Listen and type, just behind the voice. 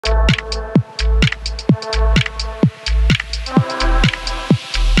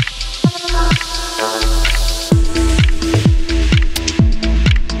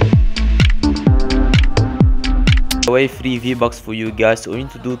away free V-Bucks for you guys. So all you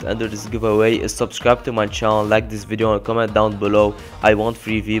need to do to enter this giveaway is subscribe to my channel, like this video and comment down below I want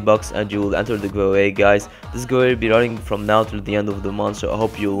free V-Bucks, and you will enter the giveaway, guys. This giveaway will be running from now till the end of the month, so I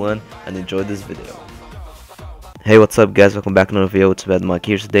hope you'll win and enjoy this video. Hey, what's up guys, welcome back to another video. It's Bad Mike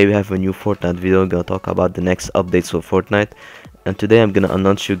here. Today we have a new Fortnite video. I'm gonna talk about the next updates for Fortnite, and today I'm gonna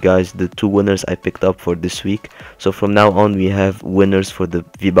announce you guys the 2 winners I picked up for this week. So from now on we have winners for the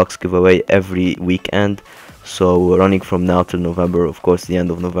V-Bucks giveaway every weekend, so running from now till November, of course the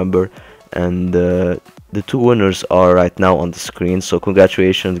end of November. And the 2 winners are right now on the screen, so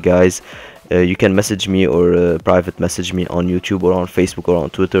congratulations guys. You can message me or private message me on YouTube or on Facebook or on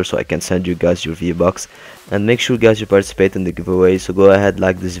Twitter, so I can send you guys your V-Bucks. And make sure guys you participate in the giveaway, so go ahead,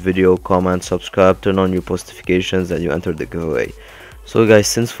 like this video, comment, subscribe, turn on your post notifications, and you enter the giveaway. So guys,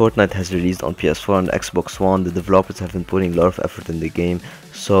 since Fortnite has released on PS4 and Xbox One, the developers have been putting a lot of effort in the game.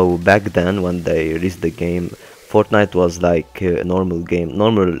 So back then when they released the game, Fortnite was like a normal game,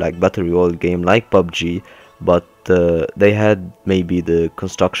 like battle royale game like PUBG, but they had maybe the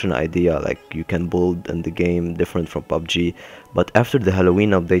construction idea, like you can build in the game different from PUBG. But after the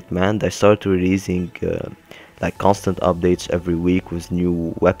Halloween update, man, they started releasing like constant updates every week with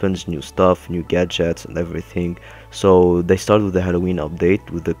new weapons, new stuff, new gadgets and everything. So they started with the Halloween update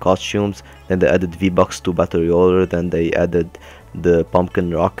with the costumes, then they added V-Bucks to Battle Royale, then they added the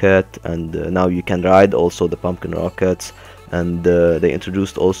pumpkin rocket, and now you can ride also the pumpkin rockets, and they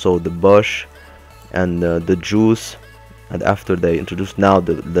introduced also the bush and the juice, and after they introduced now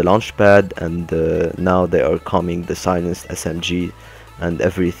the launch pad, and now they are coming the silenced SMG and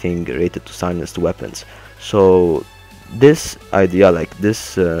everything related to silenced weapons. So this idea, like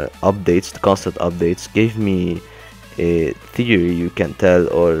this updates, the constant updates, gave me a theory, you can tell,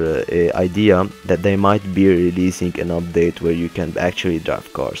 or a idea that they might be releasing an update where you can actually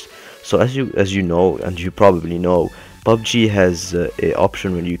drive cars. So as you know, and you probably know, PUBG has a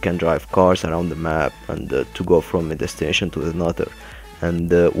option where you can drive cars around the map and to go from a destination to another.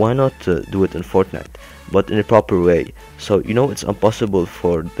 And why not do it in Fortnite, but in a proper way? So you know, it's impossible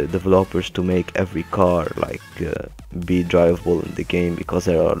for the developers to make every car like be drivable in the game, because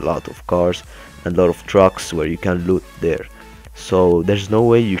there are a lot of cars and a lot of trucks where you can loot there. So there's no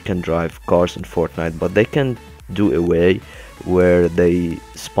way you can drive cars in Fortnite, but they can do a way where they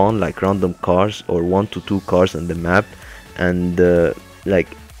spawn like random cars or 1 to 2 cars on the map, and like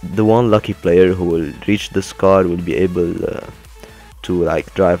the one lucky player who will reach this car will be able to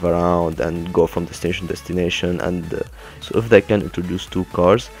like drive around and go from destination to destination. And so if they can introduce 2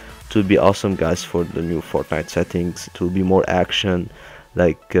 cars, it will be awesome guys for the new Fortnite settings. It will be more action,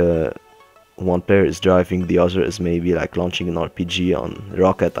 like one player is driving, the other is maybe like launching an RPG on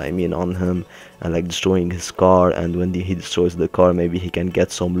rocket, I mean on him, and like destroying his car. And when he destroys the car, maybe he can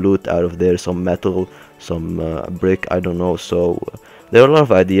get some loot out of there, some metal, some brick, I don't know. So there are a lot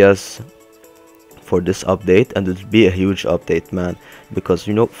of ideas for this update, and it'll be a huge update, man, because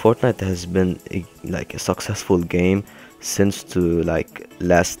you know Fortnite has been like a successful game since to like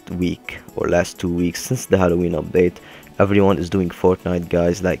last week or last 2 weeks, since the Halloween update. Everyone is doing Fortnite,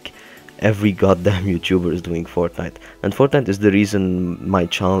 guys, like every goddamn YouTuber is doing Fortnite, and Fortnite is the reason my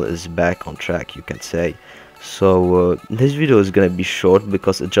channel is back on track, you can say. So this video is gonna be short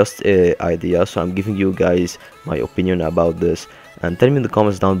because it's just a idea, so I'm giving you guys my opinion about this. And tell me in the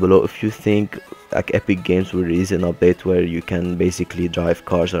comments down below if you think like Epic Games will release an update where you can basically drive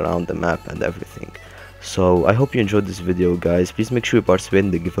cars around the map and everything. So I hope you enjoyed this video guys. Please make sure you participate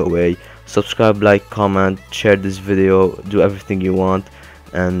in the giveaway, subscribe, like, comment, share this video, do everything you want.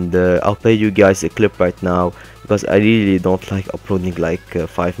 And I'll play you guys a clip right now, because I really don't like uploading like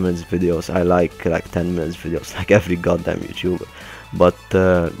 5 minutes videos. I like 10 minutes videos, like every goddamn YouTuber. But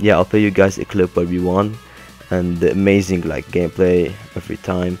yeah, I'll play you guys a clip where we won, and amazing like gameplay every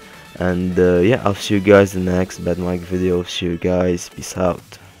time. And yeah, I'll see you guys in the next Bad Mike video. See you guys, peace out.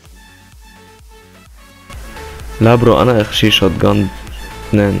 لا برو انا اخشي شوت جان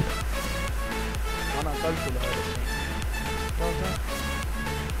 2.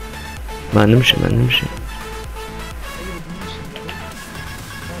 ما نمشي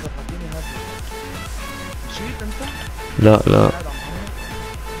لا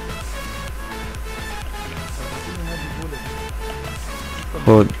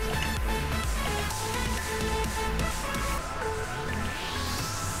خد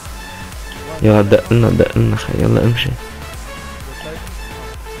يا دقلنا خي، يلا امشي.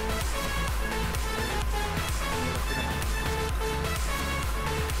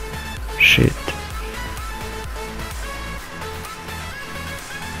 شيت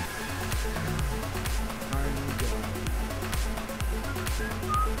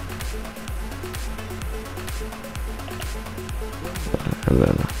يلا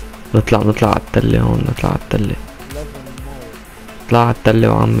يلا نطلع على التلة هون، نطلع على التلة. اطلع على التلة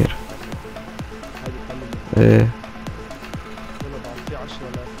وعمر. ايه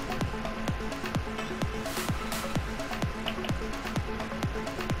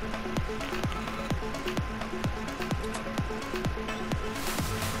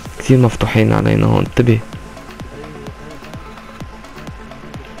كتير مفتوحين علينا هون، انتبه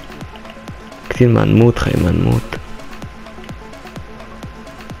كتير ما نموت خي، ما نموت.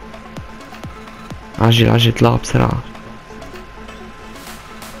 عجل عجل اطلع بسرعة،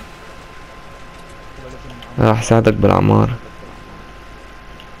 راح ساعدك بالعمار.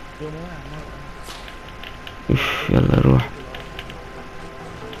 اوف يلا روح،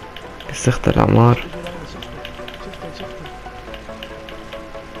 كسخت العمار.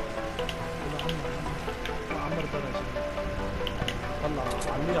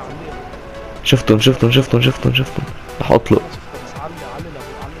 شفتن راح اطلق.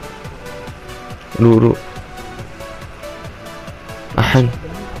 رو احن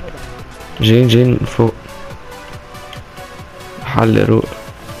جايين من فوق. حل روق،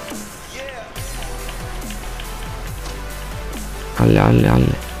 علي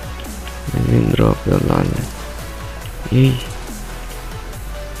منين دروب، يلا علي. يي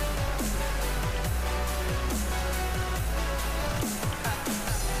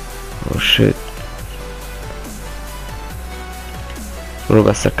او شيت،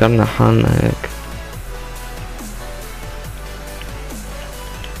 ربع سكرنا حالنا هيك.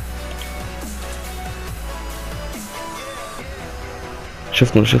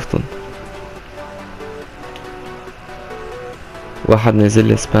 شفتن واحد نزل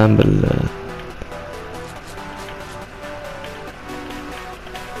لي سبام بال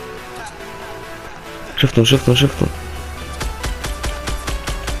شفتن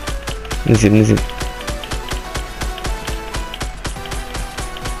نزل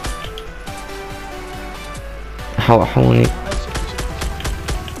حوني.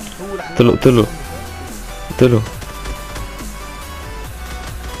 قتلو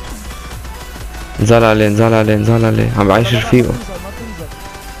نزال عليه عم بعيش رفيقه.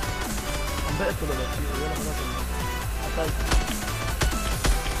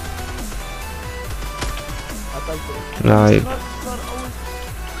 لعيب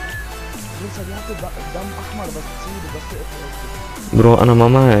برو، انا ما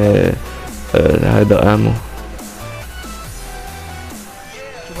معي هيدا امو.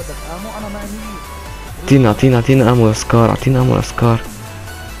 شو بدك امو؟ انا معي 100. اعطينا امو لسكار، اعطينا امو لسكار.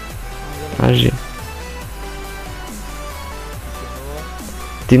 عجل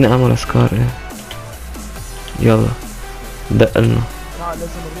اعطينا امو لسكار. ايه يلا دقلنا.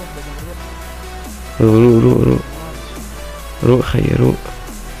 لازم نروح. روق خيي روق.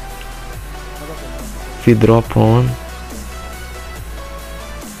 في دروب هون.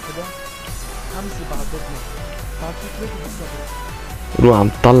 روح عم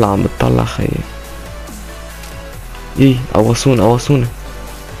بتطلع خيي. ايه قوصونا.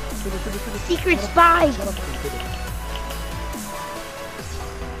 Secret spy.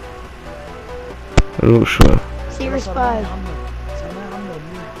 روق شو Secret spy.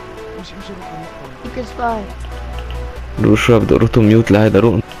 Secret spy. روق شو بدي اقرطه ميوت لهيدا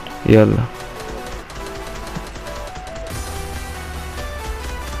روق. يلا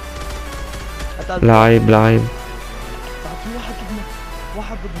لعيب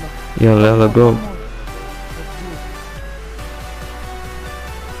واحد ضدنا. يلا جو.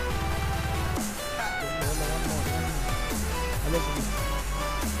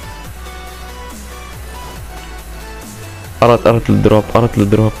 قرط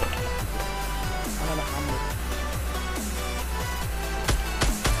الدروب.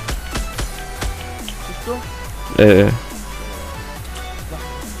 شفتوا؟ ايه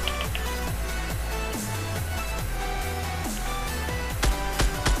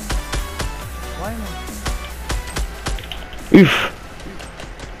اوف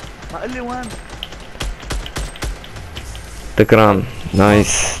ما قال لي وين؟ تكران.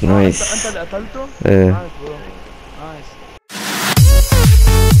 نايس انت اللي قتلته؟ ايه